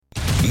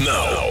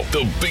Now,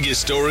 the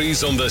biggest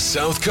stories on the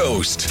South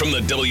Coast from the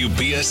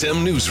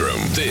WBSM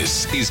Newsroom.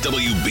 This is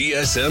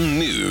WBSM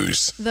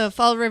News. The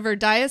Fall River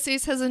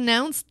Diocese has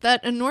announced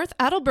that a North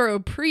Attleboro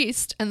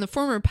priest and the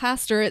former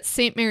pastor at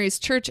St. Mary's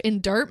Church in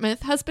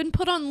Dartmouth has been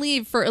put on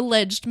leave for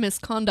alleged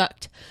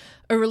misconduct.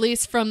 A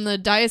release from the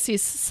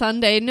diocese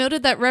Sunday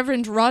noted that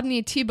Reverend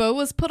Rodney Thibault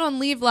was put on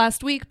leave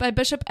last week by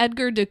Bishop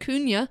Edgar de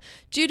Cunha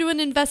due to an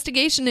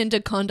investigation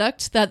into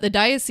conduct that the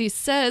diocese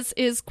says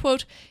is,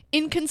 quote,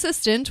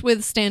 inconsistent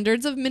with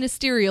standards of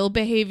ministerial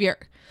behavior.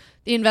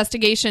 The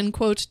investigation,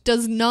 quote,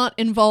 does not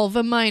involve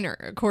a minor,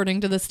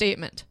 according to the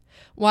statement.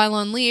 While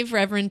on leave,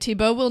 Reverend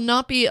Thibault will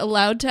not be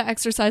allowed to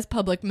exercise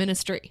public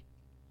ministry.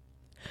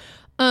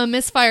 A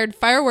misfired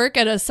firework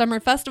at a summer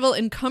festival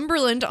in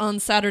Cumberland on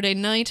Saturday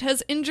night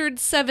has injured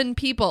 7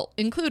 people,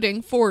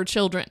 including 4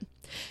 children.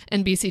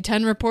 NBC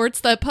 10 reports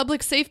that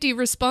public safety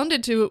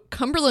responded to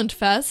Cumberland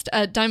Fest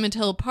at Diamond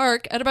Hill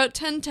Park at about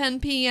 10:10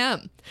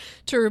 p.m.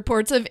 to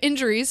reports of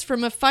injuries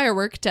from a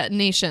firework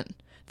detonation.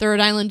 The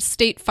Rhode Island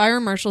State Fire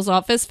Marshal's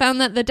office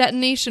found that the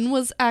detonation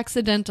was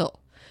accidental.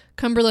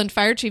 Cumberland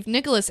Fire Chief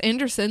Nicholas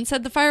Anderson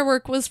said the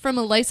firework was from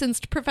a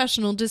licensed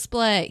professional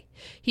display.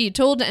 He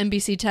told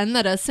NBC 10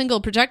 that a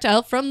single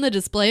projectile from the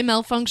display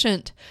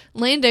malfunctioned,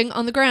 landing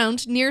on the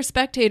ground near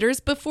spectators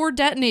before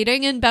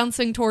detonating and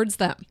bouncing towards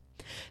them.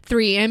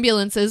 3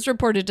 ambulances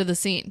reported to the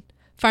scene.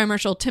 Fire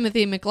Marshal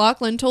Timothy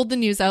McLaughlin told the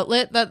news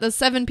outlet that the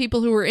 7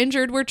 people who were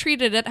injured were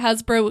treated at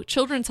Hasbro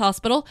Children's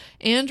Hospital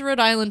and Rhode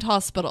Island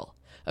Hospital.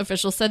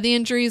 Officials said the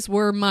injuries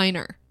were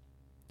minor.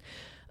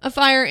 A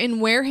fire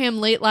in Wareham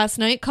late last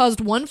night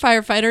caused 1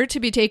 firefighter to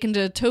be taken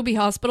to Toby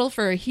Hospital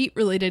for a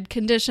heat-related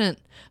condition.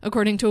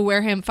 According to a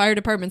Wareham Fire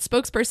Department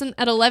spokesperson,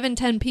 at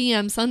 11:10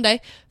 p.m. Sunday,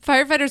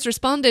 firefighters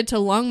responded to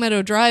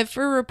Longmeadow Drive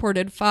for a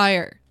reported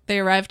fire. They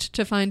arrived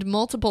to find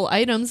multiple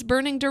items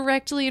burning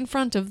directly in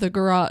front of the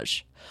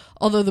garage.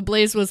 Although the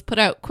blaze was put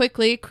out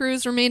quickly,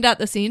 crews remained at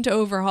the scene to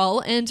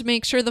overhaul and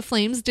make sure the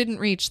flames didn't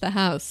reach the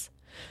house.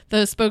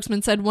 The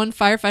spokesman said 1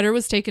 firefighter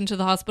was taken to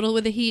the hospital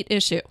with a heat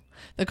issue.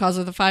 The cause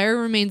of the fire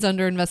remains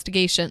under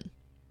investigation.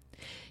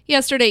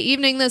 Yesterday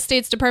evening, the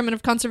state's Department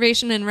of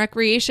Conservation and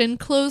Recreation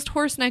closed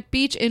Horseneck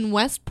Beach in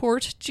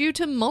Westport due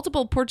to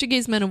multiple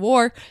Portuguese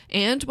men-of-war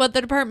and what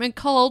the department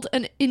called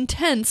an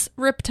intense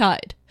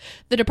riptide.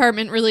 The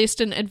department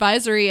released an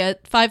advisory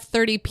at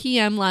 5:30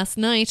 p.m. last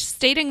night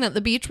stating that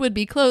the beach would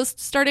be closed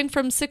starting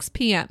from 6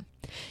 p.m.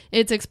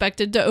 It's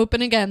expected to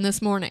open again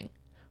this morning.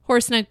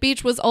 Horseneck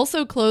Beach was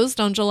also closed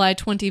on July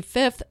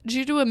 25th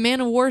due to a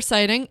man-of-war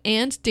sighting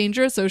and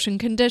dangerous ocean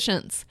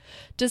conditions.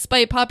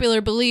 Despite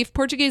popular belief,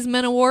 Portuguese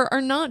men-of-war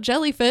are not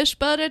jellyfish,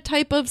 but a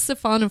type of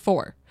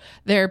siphonophore.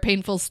 Their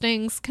painful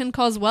stings can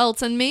cause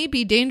welts and may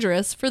be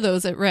dangerous for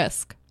those at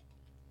risk.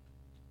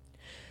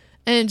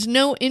 And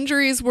no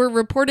injuries were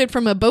reported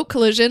from a boat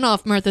collision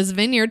off Martha's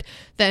Vineyard.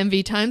 The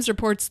MV Times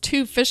reports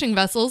 2 fishing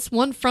vessels,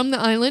 one from the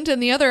island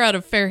and the other out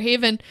of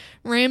Fairhaven,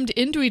 rammed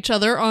into each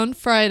other on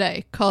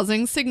Friday,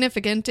 causing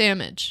significant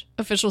damage.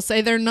 Officials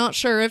say they're not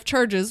sure if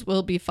charges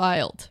will be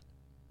filed.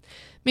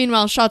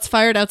 Meanwhile, shots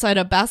fired outside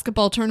a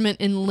basketball tournament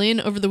in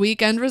Lynn over the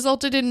weekend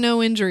resulted in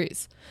no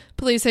injuries.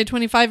 Police say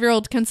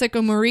 25-year-old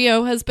Canseco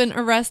Murillo has been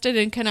arrested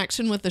in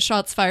connection with the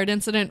shots fired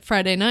incident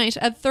Friday night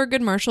at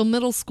Thurgood Marshall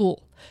Middle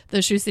School.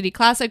 The Sioux City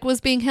Classic was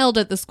being held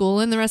at the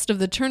school and the rest of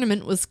the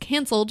tournament was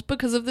canceled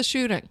because of the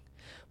shooting.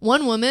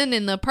 One woman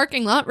in the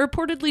parking lot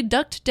reportedly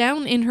ducked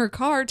down in her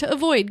car to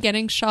avoid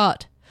getting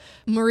shot.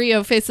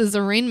 Murillo faces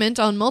arraignment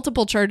on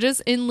multiple charges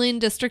in Lynn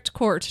District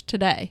Court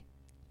today.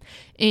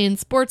 In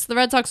sports, the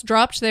Red Sox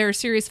dropped their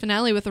series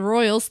finale with the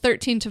Royals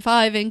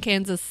 13-5 in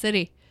Kansas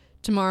City.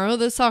 Tomorrow,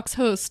 the Sox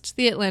host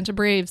the Atlanta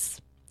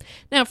Braves.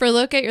 Now for a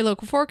look at your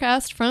local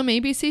forecast from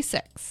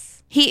ABC6.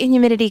 Heat and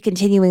humidity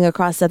continuing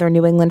across southern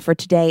New England for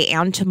today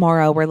and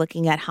tomorrow. We're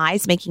looking at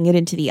highs making it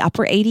into the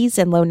upper 80s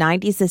and low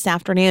 90s this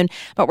afternoon,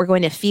 but we're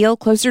going to feel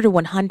closer to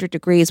 100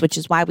 degrees, which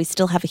is why we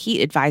still have a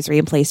heat advisory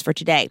in place for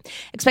today.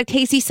 Expect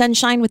hazy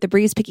sunshine with the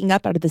breeze picking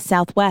up out of the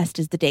southwest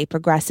as the day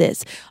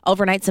progresses.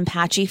 Overnight, some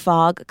patchy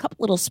fog, a couple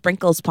little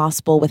sprinkles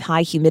possible with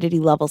high humidity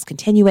levels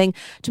continuing.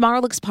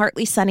 Tomorrow looks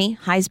partly sunny,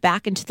 highs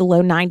back into the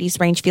low 90s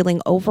range, feeling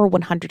over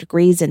 100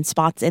 degrees in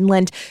spots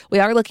inland. We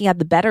are looking at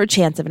the better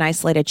chance of an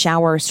isolated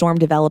shower or storm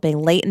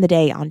developing late in the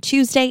day on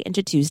Tuesday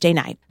into Tuesday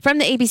night. From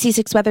the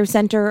ABC6 Weather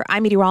Center,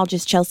 I'm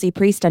meteorologist Chelsea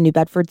Priest on New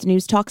Bedford's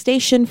News Talk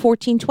Station,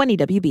 1420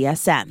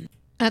 WBSM.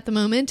 At the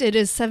moment, it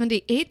is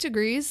 78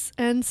 degrees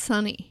and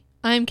sunny.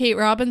 I'm Kate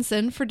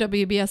Robinson for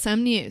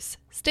WBSM News.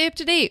 Stay up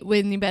to date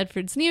with New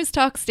Bedford's News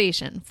Talk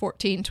Station,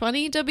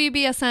 1420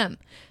 WBSM,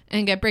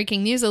 and get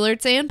breaking news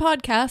alerts and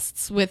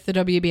podcasts with the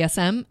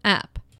WBSM app.